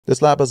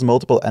This lab has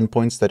multiple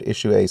endpoints that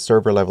issue a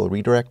server-level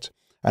redirect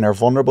and are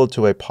vulnerable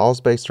to a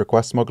pause-based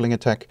request smuggling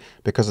attack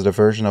because of the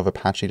version of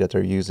Apache that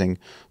they're using.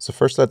 So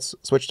first let's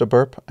switch to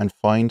burp and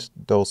find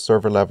those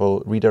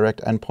server-level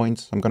redirect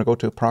endpoints. I'm going to go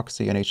to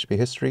proxy and HTTP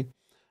history.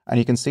 And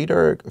you can see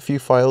there are a few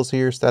files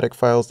here, static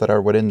files that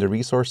are within the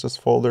resources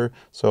folder.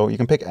 So you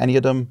can pick any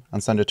of them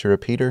and send it to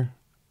repeater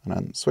and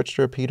then switch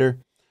to repeater.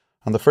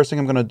 And the first thing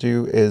I'm going to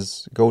do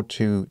is go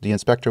to the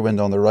inspector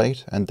window on the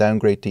right and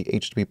downgrade the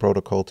HTTP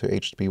protocol to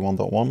HTTP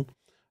 1.1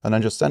 and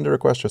then just send a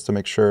request just to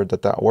make sure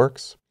that that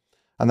works.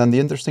 And then the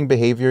interesting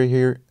behavior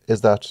here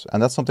is that,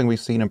 and that's something we've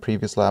seen in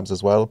previous labs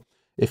as well,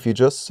 if you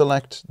just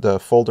select the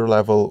folder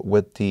level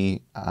with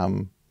the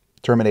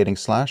terminating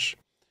slash,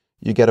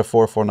 you get a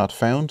 404 not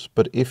found.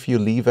 But if you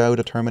leave out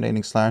a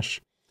terminating slash,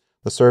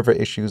 the server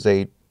issues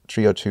a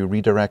 302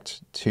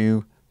 redirect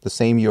to the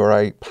same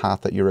URI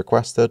path that you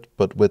requested,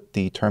 but with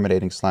the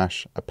terminating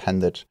slash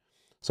appended.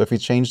 So if you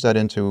change that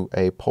into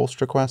a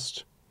post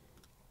request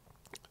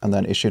and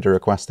then issue the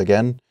request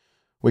again,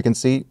 we can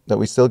see that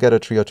we still get a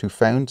 302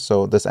 found.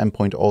 So this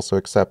endpoint also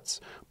accepts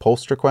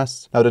post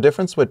requests. Now the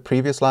difference with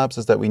previous labs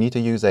is that we need to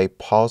use a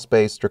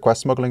pause-based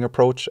request smuggling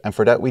approach. And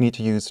for that, we need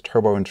to use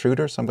Turbo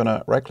Intruder. So I'm going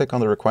to right click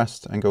on the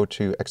request and go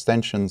to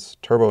extensions,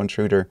 Turbo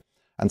Intruder,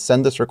 and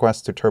send this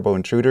request to Turbo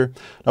Intruder.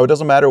 Now it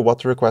doesn't matter what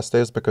the request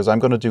is because I'm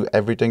going to do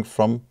everything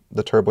from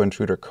the Turbo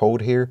Intruder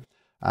code here.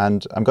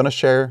 And I'm going to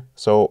share,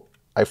 so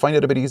I find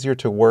it a bit easier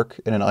to work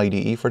in an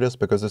IDE for this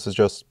because this is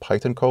just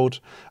Python code.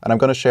 And I'm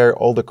going to share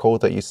all the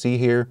code that you see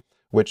here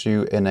with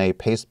you in a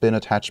paste bin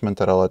attachment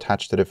that I'll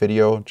attach to the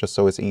video just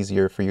so it's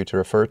easier for you to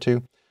refer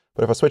to.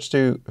 But if I switch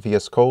to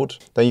VS Code,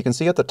 then you can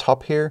see at the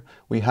top here,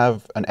 we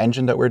have an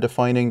engine that we're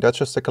defining. That's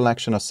just a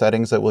collection of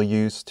settings that we'll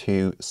use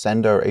to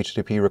send our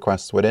HTTP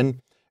requests within.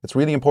 It's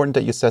really important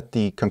that you set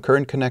the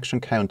concurrent connection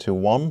count to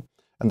 1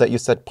 and that you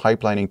set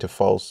pipelining to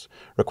false.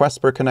 Requests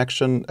per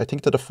connection, I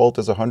think the default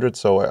is 100,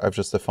 so I've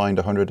just defined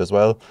 100 as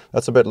well.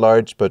 That's a bit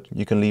large, but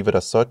you can leave it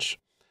as such.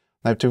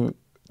 Now to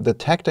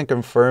detect and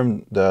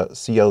confirm the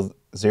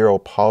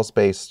CL.0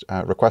 pause-based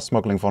request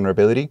smuggling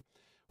vulnerability,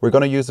 we're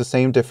going to use the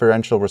same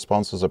differential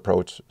responses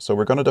approach. So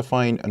we're going to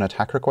define an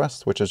attack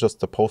request, which is just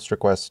the post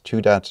request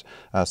to that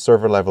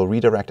server level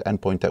redirect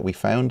endpoint that we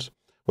found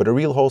with a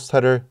real host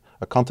header,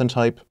 a content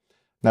type.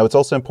 Now it's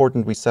also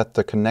important we set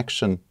the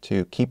connection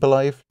to keep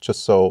alive,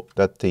 just so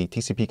that the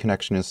TCP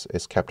connection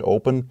is kept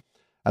open.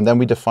 And then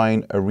we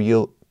define a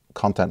real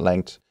content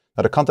length.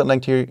 Now the content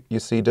length here,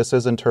 you see this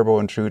is in Turbo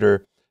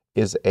Intruder,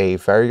 is a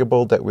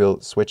variable that we'll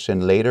switch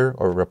in later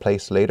or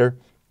replace later.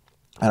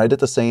 And I did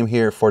the same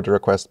here for the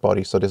request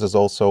body. So this is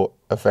also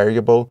a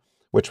variable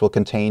which will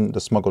contain the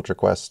smuggled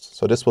request.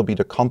 So this will be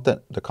the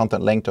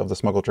content length of the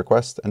smuggled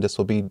request, and this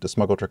will be the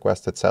smuggled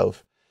request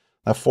itself.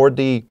 Now for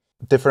the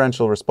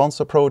differential response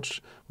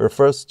approach, we'll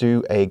first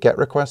do a GET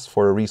request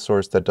for a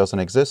resource that doesn't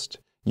exist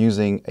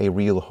using a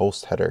real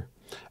host header.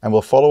 And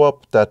we'll follow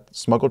up that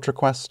smuggled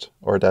request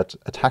or that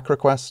attack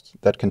request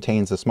that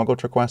contains the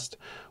smuggled request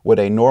with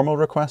a normal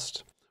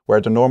request, where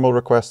the normal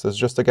request is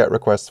just a GET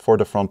request for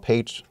the front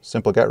page,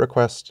 simple GET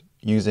request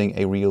using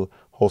a real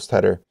host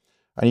header.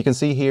 And you can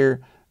see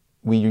here,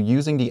 we are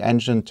using the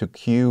engine to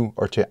queue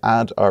or to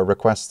add our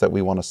requests that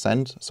we want to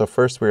send. So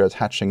first we're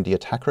attaching the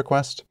attack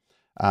request.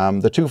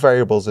 The two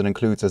variables it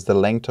includes is the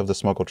length of the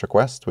smuggled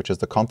request, which is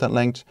the content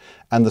length,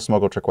 and the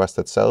smuggled request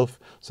itself.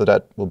 So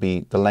that will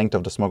be the length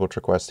of the smuggled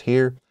request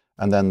here,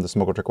 and then the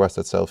smuggled request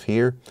itself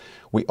here.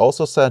 We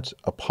also set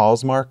a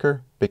pause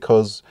marker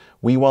because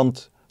we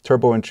want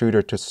Turbo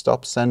Intruder to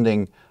stop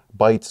sending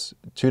bytes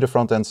to the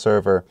front-end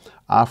server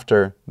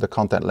after the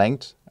content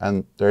length.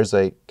 And there's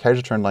a carriage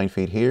return line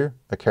feed here,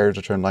 a carriage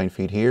return line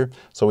feed here.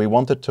 So we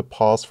want it to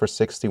pause for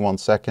 61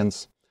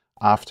 seconds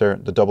after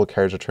the double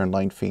carriage return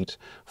line feed,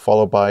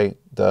 followed by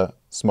the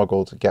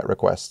smuggled GET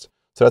request.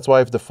 So that's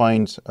why I've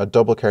defined a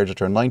double carriage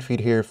return line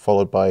feed here,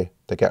 followed by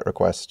the GET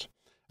request.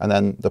 And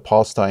then the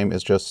pause time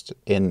is just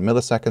in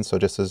milliseconds, so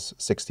this is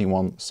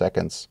 61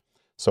 seconds.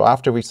 So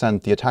after we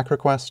send the attack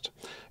request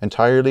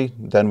entirely,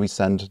 then we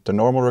send the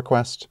normal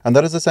request. And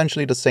that is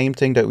essentially the same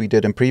thing that we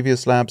did in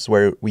previous labs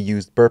where we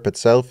used burp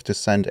itself to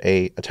send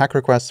a attack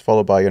request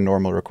followed by a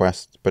normal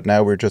request. But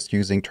now we're just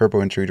using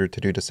Turbo Intruder to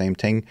do the same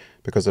thing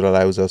because it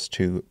allows us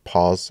to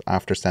pause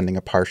after sending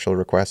a partial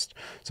request.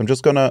 So I'm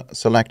just going to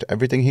select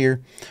everything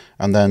here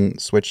and then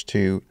switch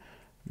to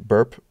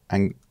burp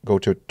and go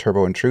to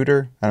Turbo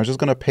Intruder. And I'm just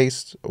going to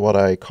paste what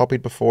I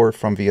copied before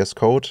from VS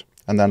Code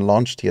and then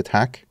launch the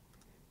attack.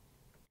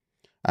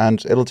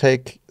 And it'll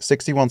take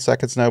 61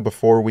 seconds now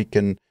before we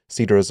can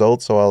see the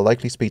results, so I'll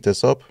likely speed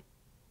this up.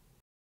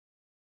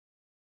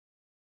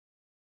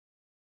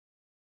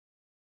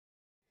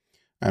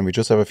 And we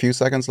just have a few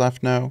seconds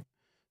left now.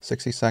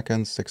 60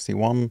 seconds,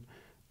 61,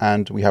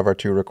 and we have our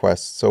two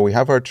requests. So we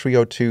have our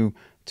 302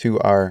 to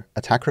our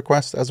attack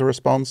request as a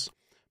response,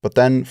 but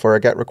then for our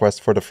GET request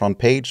for the front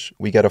page,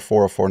 we get a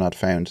 404 not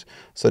found.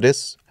 So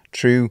this,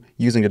 through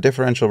using the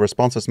differential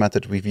responses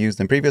method we've used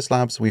in previous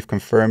labs, we've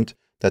confirmed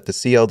that the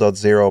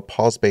CL.0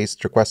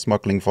 pause-based request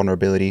smuggling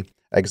vulnerability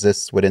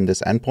exists within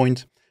this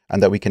endpoint.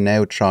 and that we can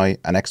now try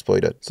and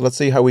exploit it. So let's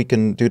see how we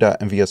can do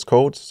that in VS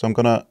Code. So I'm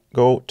gonna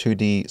go to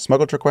the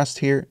smuggled request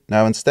here.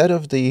 Now, instead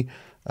of the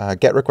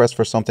get request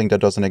for something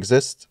that doesn't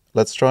exist,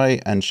 let's try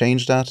and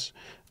change that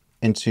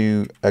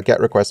into a get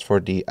request for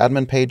the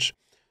admin page.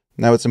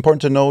 Now, it's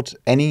important to note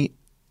any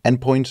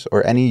endpoint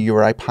or any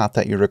URI path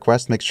that you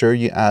request, make sure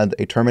you add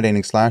a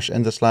terminating slash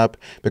in this lab,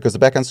 because the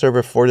backend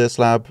server for this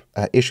lab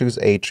issues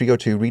a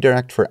 302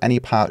 redirect for any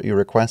path you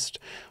request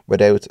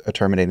without a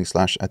terminating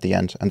slash at the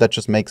end. And that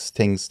just makes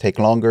things take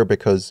longer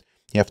because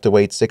you have to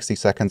wait 60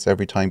 seconds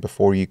every time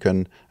before you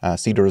can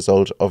see the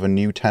result of a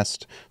new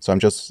test. So I'm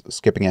just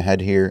skipping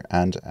ahead here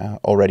and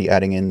already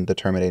adding in the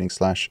terminating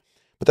slash.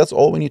 But that's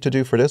all we need to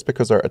do for this,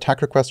 because our attack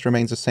request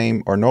remains the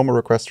same, our normal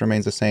request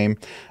remains the same,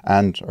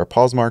 and our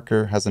pause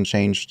marker hasn't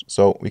changed.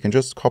 So we can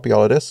just copy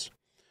all of this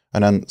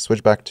and then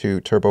switch back to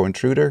Turbo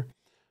Intruder,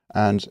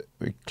 and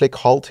we click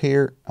Halt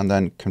here and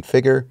then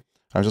Configure.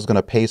 I'm just going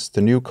to paste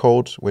the new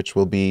code, which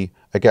will be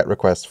a GET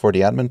request for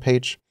the admin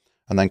page,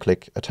 and then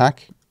click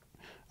Attack.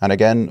 And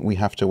again, we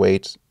have to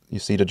wait. You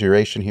see the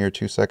duration here,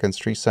 2 seconds,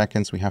 3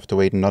 seconds. We have to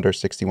wait another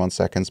 61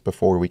 seconds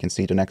before we can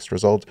see the next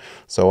result.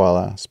 So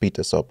I'll speed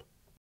this up.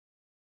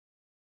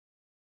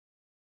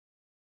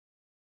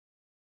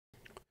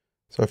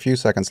 So a few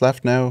seconds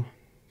left now,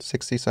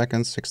 60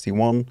 seconds,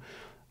 61,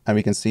 and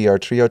we can see our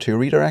 302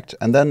 redirect.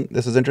 And then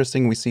this is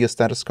interesting, we see a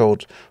status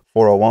code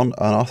 401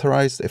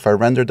 unauthorized. If I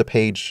render the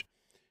page,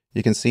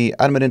 you can see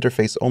admin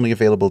interface only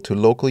available to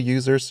local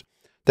users.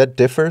 That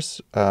differs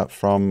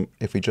from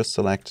if we just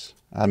select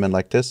admin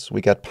like this,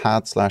 we get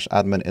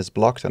path/admin is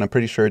blocked, and I'm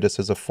pretty sure this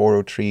is a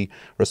 403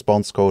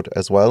 response code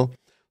as well.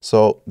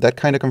 So that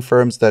kind of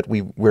confirms that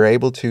we're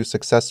able to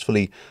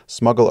successfully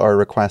smuggle our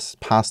requests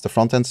past the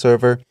front-end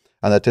server,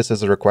 and that this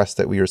is a request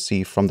that we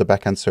receive from the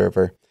backend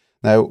server.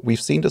 Now,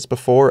 we've seen this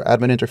before,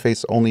 admin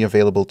interface only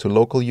available to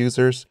local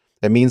users.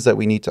 It means that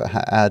we need to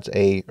add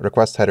a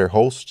request header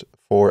host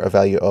for a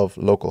value of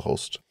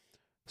localhost.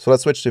 So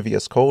let's switch to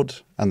VS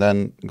Code and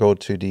then go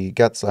to the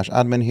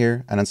get/admin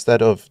here. And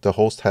instead of the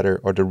host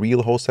header or the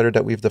real host header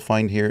that we've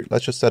defined here,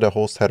 let's just set a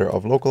host header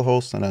of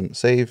localhost and then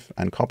save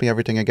and copy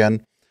everything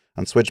again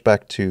and switch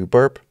back to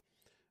burp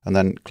and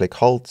then click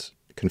Halt,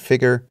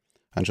 Configure,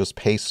 and just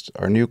paste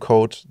our new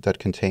code that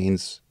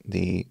contains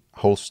the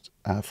host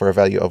for a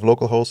value of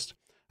localhost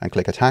and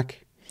click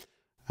Attack.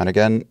 And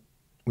again,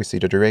 we see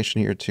the duration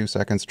here, 2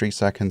 seconds, 3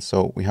 seconds.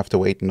 So we have to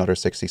wait another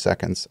 60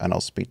 seconds and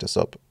I'll speed this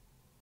up.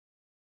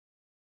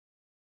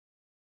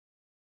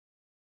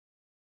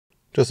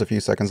 Just a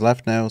few seconds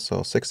left now,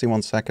 so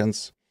 61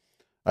 seconds.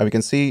 And we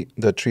can see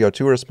the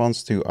 302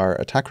 response to our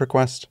attack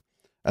request.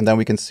 And then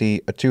we can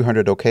see a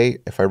 200 OK.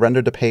 If I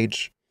render the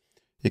page,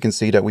 you can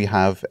see that we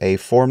have a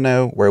form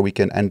now where we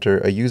can enter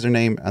a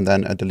username and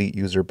then a delete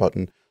user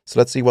button. So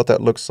let's see what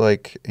that looks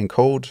like in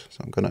code.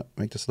 So I'm going to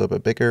make this a little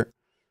bit bigger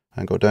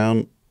and go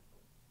down.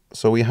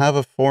 So we have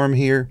a form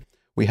here.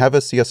 We have a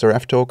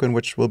CSRF token,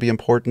 which will be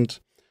important.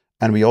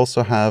 And we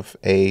also have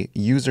a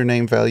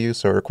username value.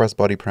 So request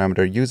body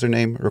parameter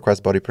username,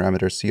 request body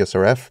parameter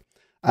CSRF.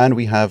 And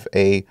we have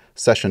a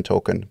session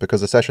token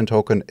because the session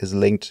token is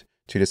linked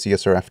to the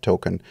CSRF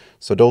token.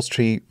 So those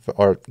three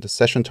are the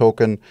session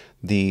token,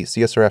 the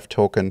CSRF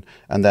token,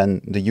 and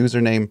then the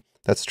username.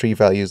 That's 3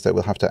 values that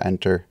we'll have to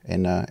enter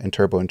in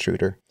Turbo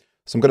Intruder.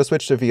 So I'm going to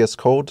switch to VS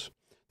Code.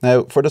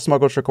 Now for the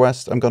smuggled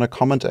request, I'm going to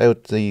comment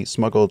out the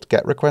smuggled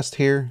get request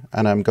here,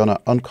 and I'm going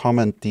to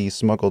uncomment the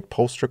smuggled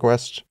post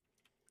request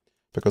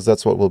because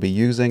that's what we'll be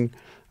using.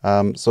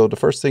 So the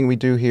first thing we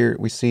do here,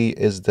 we see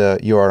is the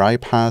URI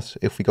path.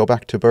 If we go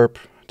back to burp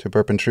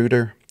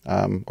intruder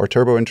or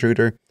Turbo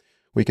Intruder,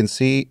 we can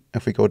see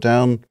if we go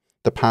down,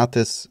 the path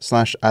is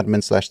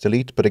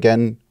 /admin/delete, but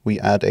again, we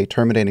add a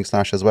terminating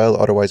slash as well.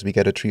 Otherwise we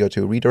get a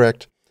 302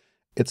 redirect.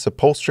 It's a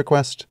post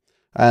request.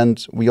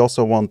 And we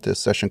also want this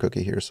session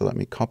cookie here. So let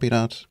me copy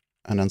that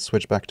and then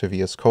switch back to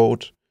VS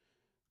Code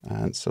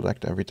and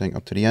select everything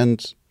up to the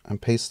end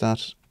and paste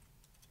that.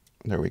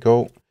 There we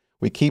go.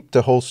 We keep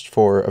the host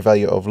for a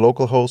value of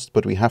localhost,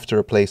 but we have to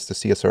replace the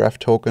CSRF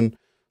token.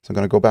 So I'm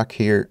going to go back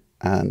here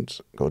and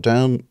go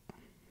down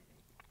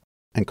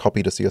and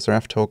copy the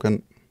CSRF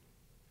token.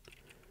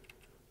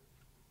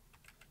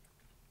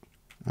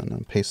 And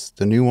then paste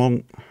the new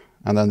one.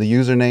 And then the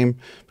username,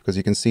 because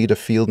you can see the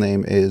field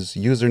name is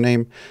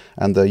username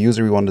and the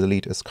user we want to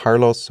delete is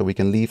Carlos. So we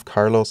can leave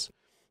Carlos.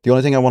 The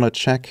only thing I want to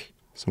check,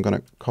 so I'm going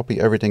to copy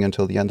everything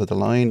until the end of the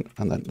line.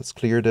 And then let's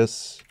clear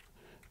this,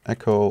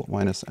 echo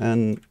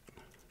 -n.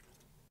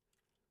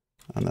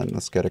 And then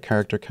let's get a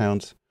character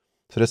count.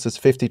 So this is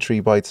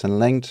 53 bytes in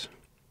length.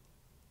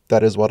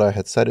 That is what I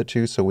had set it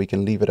to, so we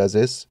can leave it as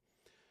is.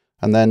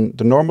 And then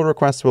the normal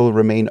request will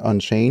remain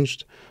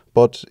unchanged.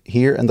 But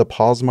here in the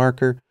pause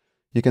marker,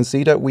 you can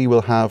see that we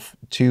will have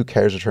 2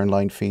 carriage return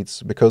line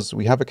feeds because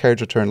we have a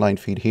carriage return line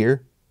feed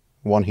here,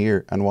 one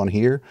here and one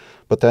here.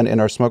 But then in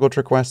our smuggled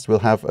request, we'll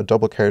have a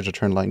double carriage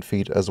return line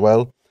feed as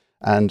well.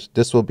 And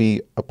this will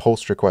be a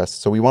post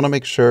request. So we want to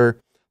make sure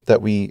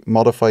that we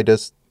modify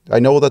this I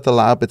know that the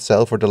lab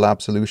itself or the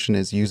lab solution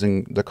is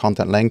using the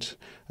content length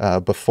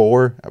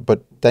before,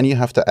 but then you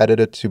have to edit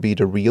it to be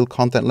the real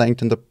content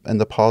length in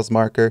the pause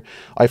marker.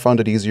 I found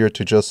it easier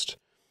to just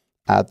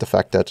add the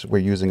fact that we're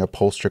using a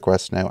post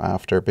request now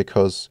after,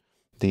 because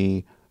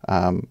the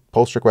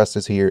post request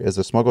is here is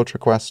a smuggled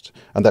request,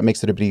 and that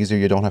makes it a bit easier.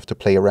 You don't have to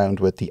play around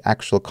with the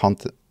actual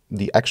content,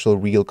 the actual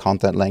real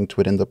content length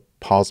within the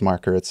pause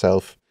marker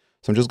itself.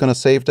 So I'm just going to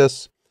save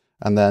this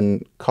and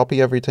then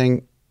copy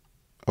everything.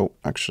 Oh,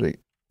 actually,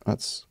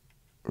 let's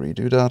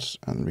redo that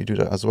and redo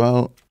that as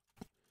well.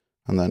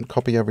 And then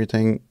copy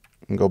everything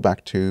and go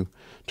back to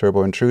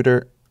Turbo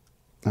Intruder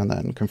and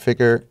then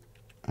configure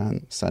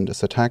and send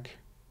this attack.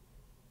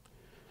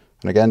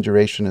 And again,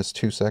 duration is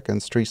 2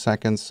 seconds, 3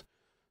 seconds.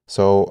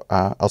 So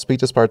I'll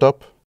speed this part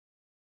up.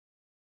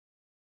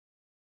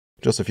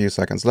 Just a few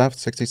seconds left,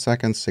 60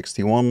 seconds,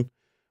 61.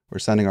 We're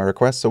sending our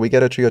request. So we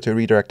get a 302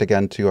 redirect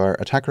again to our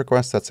attack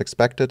request, that's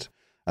expected.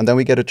 And then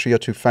we get a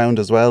 302 found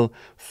as well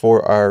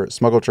for our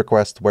smuggled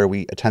request where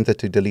we attempted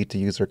to delete the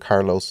user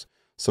Carlos.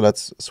 So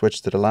let's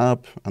switch to the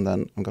lab, and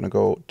then I'm going to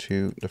go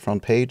to the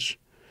front page.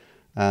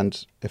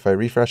 And if I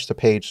refresh the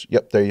page,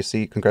 yep, there you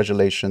see,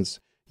 congratulations,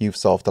 you've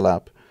solved the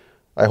lab.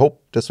 I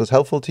hope this was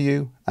helpful to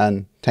you,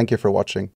 and thank you for watching.